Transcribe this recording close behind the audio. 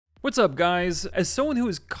What's up, guys? As someone who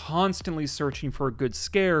is constantly searching for a good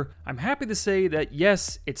scare, I'm happy to say that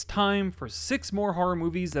yes, it's time for 6 more horror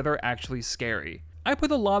movies that are actually scary. I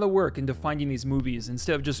put a lot of work into finding these movies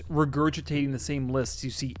instead of just regurgitating the same lists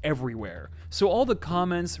you see everywhere, so all the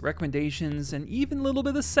comments, recommendations, and even a little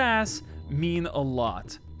bit of sass mean a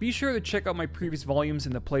lot. Be sure to check out my previous volumes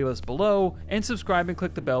in the playlist below, and subscribe and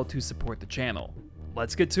click the bell to support the channel.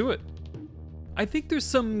 Let's get to it. I think there's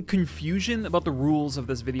some confusion about the rules of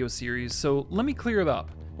this video series, so let me clear it up.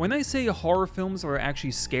 When I say horror films are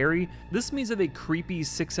actually scary, this means that a creepy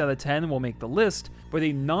 6 out of 10 will make the list, but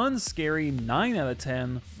a non-scary 9 out of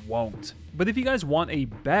 10 won't. But if you guys want a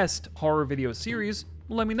best horror video series,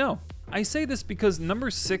 let me know. I say this because number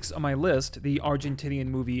 6 on my list, the Argentinian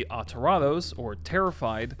movie Aterrados, or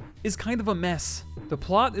Terrified, is kind of a mess. The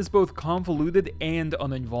plot is both convoluted and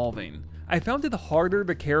uninvolving. I found it harder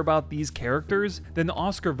to care about these characters than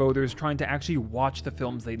Oscar voters trying to actually watch the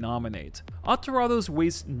films they nominate. Aterrados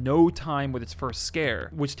wastes no time with its first scare,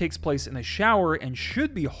 which takes place in a shower and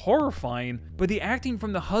should be horrifying, but the acting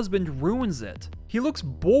from the husband ruins it. He looks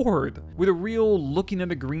bored, with a real looking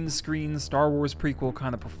at a green screen Star Wars prequel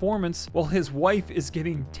kind of performance, while his wife is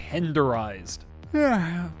getting tenderized.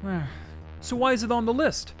 So why is it on the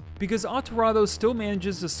list? Because Aterrados still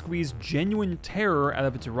manages to squeeze genuine terror out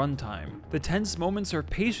of its runtime. The tense moments are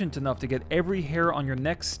patient enough to get every hair on your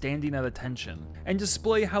neck standing at attention, and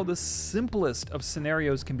display how the simplest of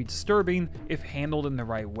scenarios can be disturbing if handled in the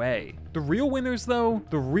right way. The real winners though,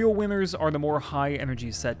 the real winners are the more high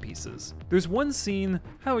energy set pieces. There's one scene,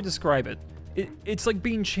 how do I describe it? It's like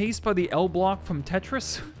being chased by the L block from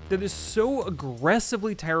Tetris that is so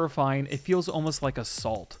aggressively terrifying it feels almost like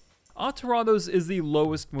assault. Aterrados is the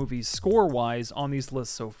lowest movie score-wise on these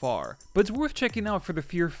lists so far, but it's worth checking out for the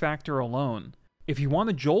fear factor alone. If you want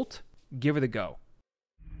a jolt, give it a go.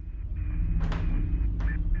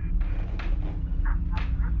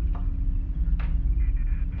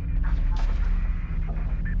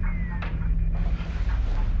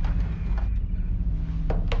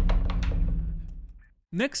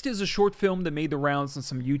 Next is a short film that made the rounds in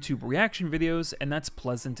some YouTube reaction videos, and that's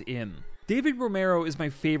Pleasant Inn. David Romero is my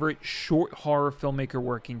favorite short horror filmmaker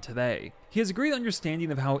working today. He has a great understanding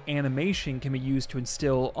of how animation can be used to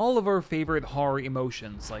instill all of our favorite horror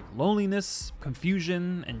emotions like loneliness,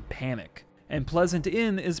 confusion, and panic. And Pleasant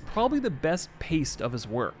Inn is probably the best paced of his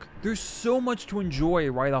work. There's so much to enjoy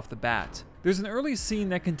right off the bat. There's an early scene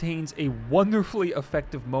that contains a wonderfully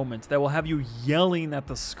effective moment that will have you yelling at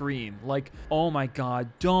the screen, like, oh my god,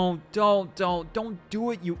 don't do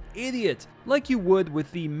it, you idiot! Like you would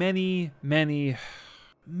with the many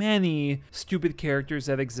stupid characters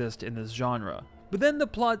that exist in this genre. But then the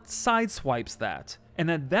plot sideswipes that, and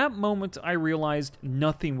at that moment I realized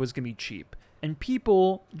nothing was gonna be cheap, and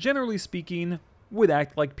people, generally speaking, would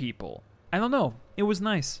act like people. I don't know, it was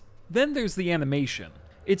nice. Then there's the animation.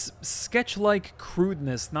 Its sketch-like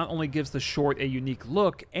crudeness not only gives the short a unique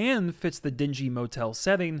look and fits the dingy motel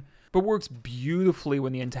setting, but works beautifully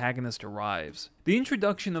when the antagonist arrives. The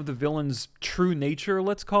introduction of the villain's true nature,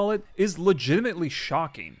 let's call it, is legitimately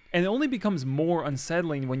shocking, and it only becomes more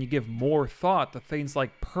unsettling when you give more thought to things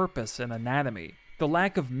like purpose and anatomy. The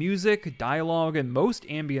lack of music, dialogue, and most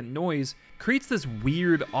ambient noise creates this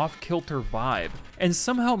weird off-kilter vibe, and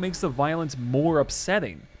somehow makes the violence more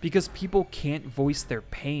upsetting, because people can't voice their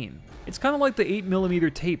pain. It's kind of like the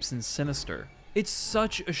 8mm tapes in Sinister. It's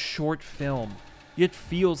such a short film, yet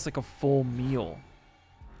feels like a full meal.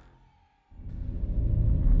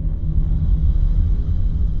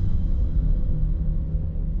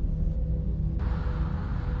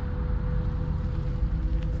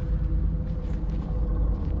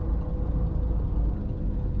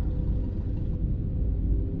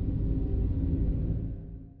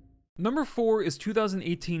 Number 4 is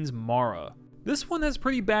 2018's Mara. This one has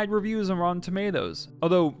pretty bad reviews on Rotten Tomatoes,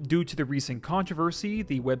 although due to the recent controversy,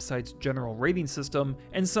 the website's general rating system,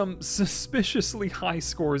 and some suspiciously high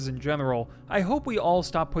scores in general, I hope we all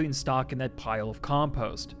stop putting stock in that pile of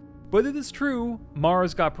compost. But it is true,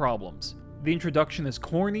 Mara's got problems. The introduction is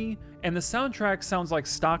corny, and the soundtrack sounds like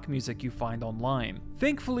stock music you find online.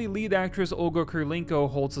 Thankfully, lead actress Olga Kurylenko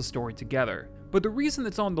holds the story together. But the reason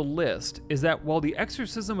it's on the list is that while The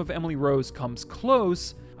Exorcism of Emily Rose comes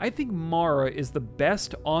close, I think Mara is the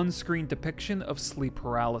best on-screen depiction of sleep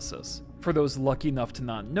paralysis. For those lucky enough to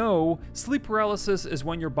not know, sleep paralysis is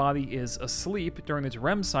when your body is asleep during its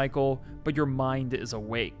REM cycle, but your mind is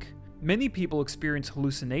awake. Many people experience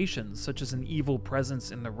hallucinations, such as an evil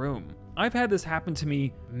presence in the room. I've had this happen to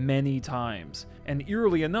me many times, and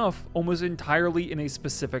eerily enough, almost entirely in a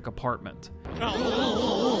specific apartment.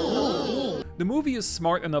 The movie is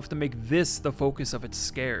smart enough to make this the focus of its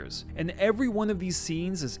scares, and every one of these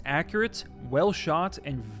scenes is accurate, well shot,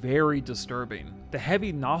 and very disturbing. The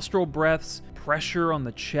heavy nostril breaths, pressure on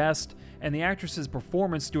the chest, and the actress's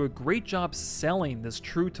performance do a great job selling this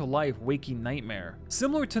true-to-life waking nightmare.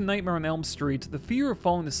 Similar to Nightmare on Elm Street, the fear of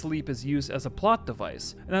falling asleep is used as a plot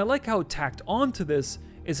device, and I like how tacked onto this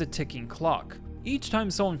is a ticking clock. Each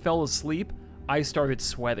time someone fell asleep, I started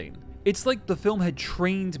sweating. It's like the film had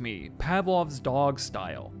trained me, Pavlov's dog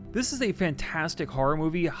style. This is a fantastic horror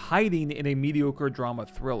movie hiding in a mediocre drama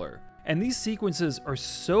thriller. And these sequences are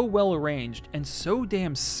so well arranged and so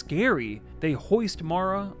damn scary, they hoist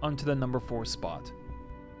Mara onto the number 4 spot.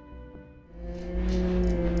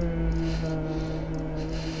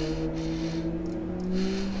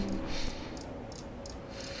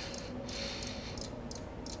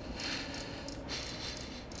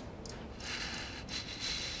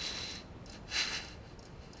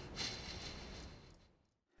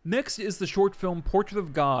 Next is the short film Portrait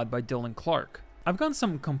of God by Dylan Clark. I've gotten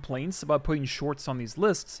some complaints about putting shorts on these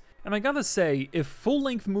lists, and I gotta say, if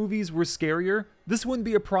full-length movies were scarier, this wouldn't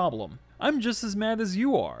be a problem. I'm just as mad as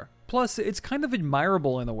you are. Plus, it's kind of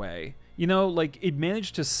admirable in a way. You know, like, it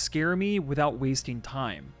managed to scare me without wasting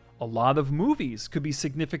time. A lot of movies could be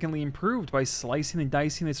significantly improved by slicing and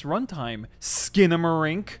dicing its runtime.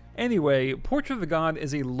 Skinamarink! Anyway, Portrait of the God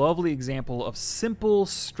is a lovely example of simple,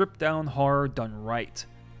 stripped-down horror done right.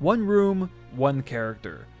 One room, one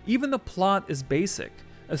character. Even the plot is basic.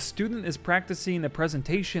 A student is practicing a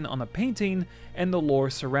presentation on a painting and the lore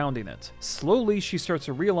surrounding it. Slowly, she starts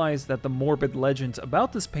to realize that the morbid legends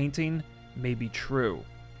about this painting may be true.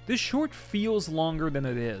 This short feels longer than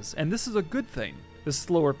it is, and this is a good thing. The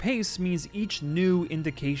slower pace means each new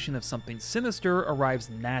indication of something sinister arrives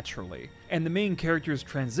naturally, and the main character's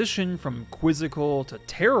transition from quizzical to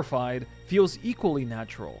terrified feels equally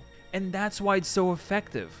natural. And that's why it's so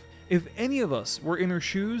effective. If any of us were in her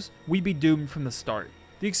shoes, we'd be doomed from the start.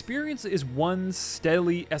 The experience is one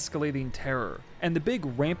steadily escalating terror, and the big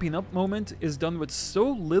ramping up moment is done with so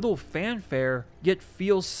little fanfare, yet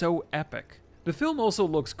feels so epic. The film also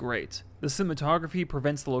looks great. The cinematography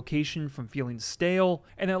prevents the location from feeling stale,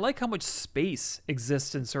 and I like how much space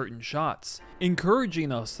exists in certain shots,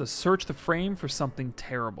 encouraging us to search the frame for something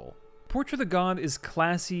terrible. Portrait of the God is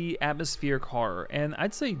classy, atmospheric horror, and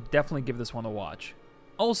I'd say definitely give this one a watch.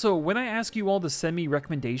 Also, when I ask you all to send me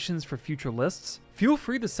recommendations for future lists, feel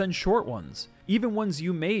free to send short ones. Even ones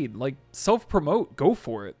you made, like self-promote, go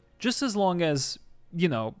for it. Just as long as, you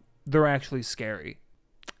know, they're actually scary.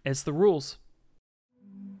 It's the rules.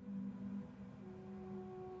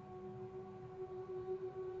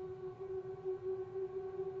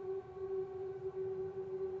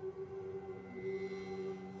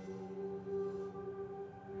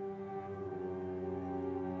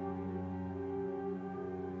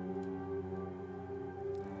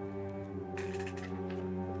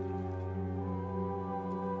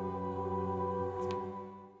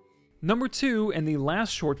 Number 2, and the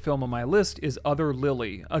last short film on my list, is Other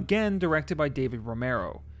Lily, again directed by David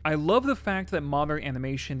Romero. I love the fact that modern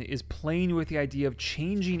animation is playing with the idea of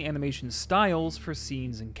changing animation styles for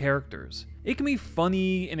scenes and characters. It can be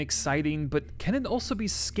funny and exciting, but can it also be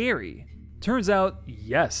scary? Turns out,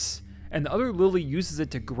 yes, and Other Lily uses it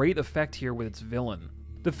to great effect here with its villain.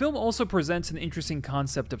 The film also presents an interesting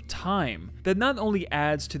concept of time that not only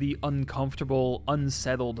adds to the uncomfortable,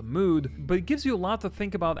 unsettled mood, but it gives you a lot to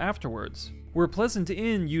think about afterwards. Where Pleasant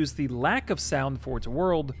Inn used the lack of sound for its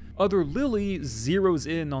world, Other Lily zeroes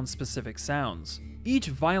in on specific sounds. Each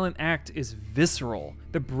violent act is visceral,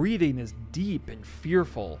 the breathing is deep and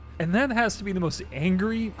fearful, and that has to be the most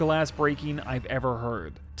angry glass breaking I've ever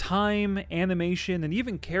heard. Time, animation, and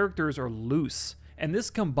even characters are loose, and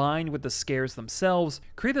this combined with the scares themselves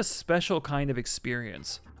create a special kind of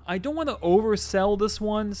experience. I don't want to oversell this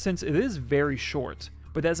one since it is very short,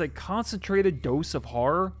 but as a concentrated dose of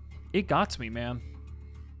horror, it got me, man.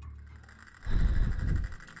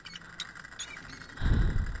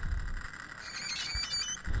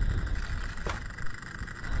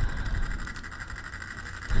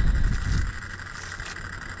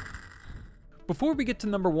 Before we get to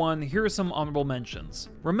number 1, here are some honorable mentions.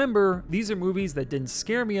 Remember, these are movies that didn't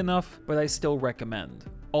scare me enough, but I still recommend.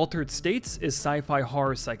 Altered States is sci-fi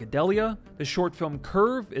horror psychedelia. The short film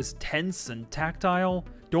Curve is tense and tactile.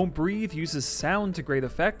 Don't Breathe uses sound to great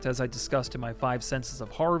effect, as I discussed in my 5 Senses of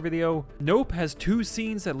Horror video. Nope has 2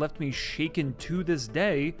 scenes that left me shaken to this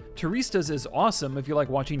day. Turistas is awesome if you like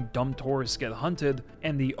watching dumb tourists get hunted.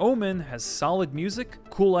 And The Omen has solid music,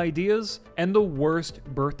 cool ideas, and the worst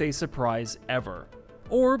birthday surprise ever.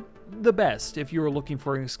 Or the best if you are looking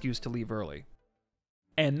for an excuse to leave early.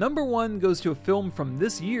 And number 1 goes to a film from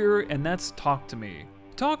this year, and that's Talk to Me.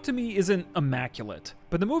 Talk to Me isn't immaculate,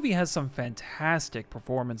 but the movie has some fantastic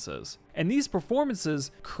performances. And these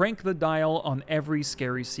performances crank the dial on every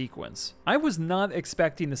scary sequence. I was not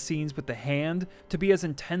expecting the scenes with the hand to be as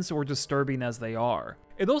intense or disturbing as they are.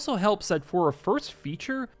 It also helps that for a first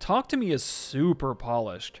feature, Talk to Me is super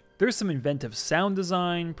polished. There's some inventive sound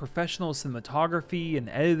design, professional cinematography and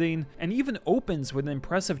editing, and even opens with an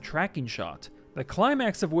impressive tracking shot, the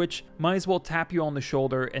climax of which might as well tap you on the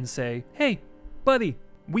shoulder and say, "Hey, buddy,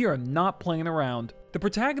 we are not playing around." The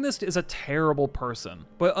protagonist is a terrible person,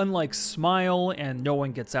 but unlike Smile and No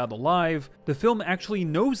One Gets Out Alive, the film actually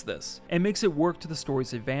knows this and makes it work to the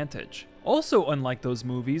story's advantage. Also, unlike those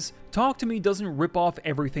movies, Talk to Me doesn't rip off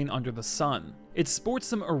everything under the sun. It sports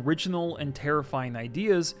some original and terrifying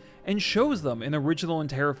ideas and shows them in original and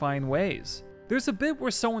terrifying ways. There's a bit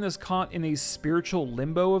where someone is caught in a spiritual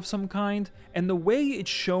limbo of some kind, and the way it's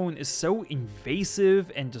shown is so invasive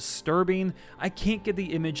and disturbing, I can't get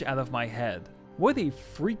the image out of my head. What a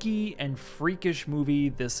freaky and freakish movie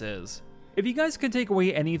this is. If you guys can take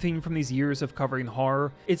away anything from these years of covering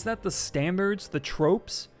horror, it's that the standards, the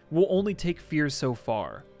tropes, will only take fear so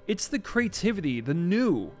far. It's the creativity, the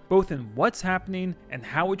new, both in what's happening and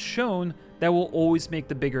how it's shown, that will always make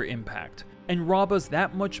the bigger impact, and rob us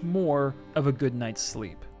that much more of a good night's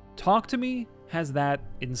sleep. Talk to Me has that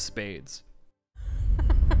in spades.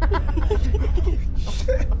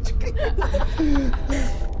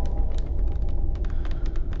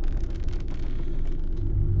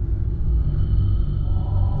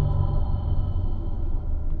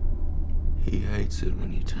 He hates it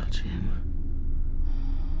when you touch him.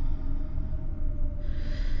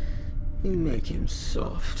 You make him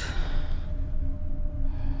soft.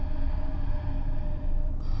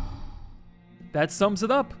 That sums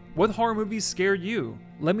it up. What horror movies scared you?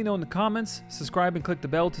 Let me know in the comments, subscribe and click the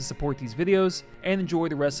bell to support these videos, and enjoy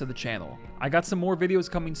the rest of the channel. I got some more videos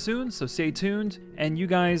coming soon, so stay tuned, and you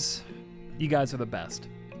guys are the best.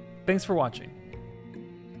 Thanks for watching.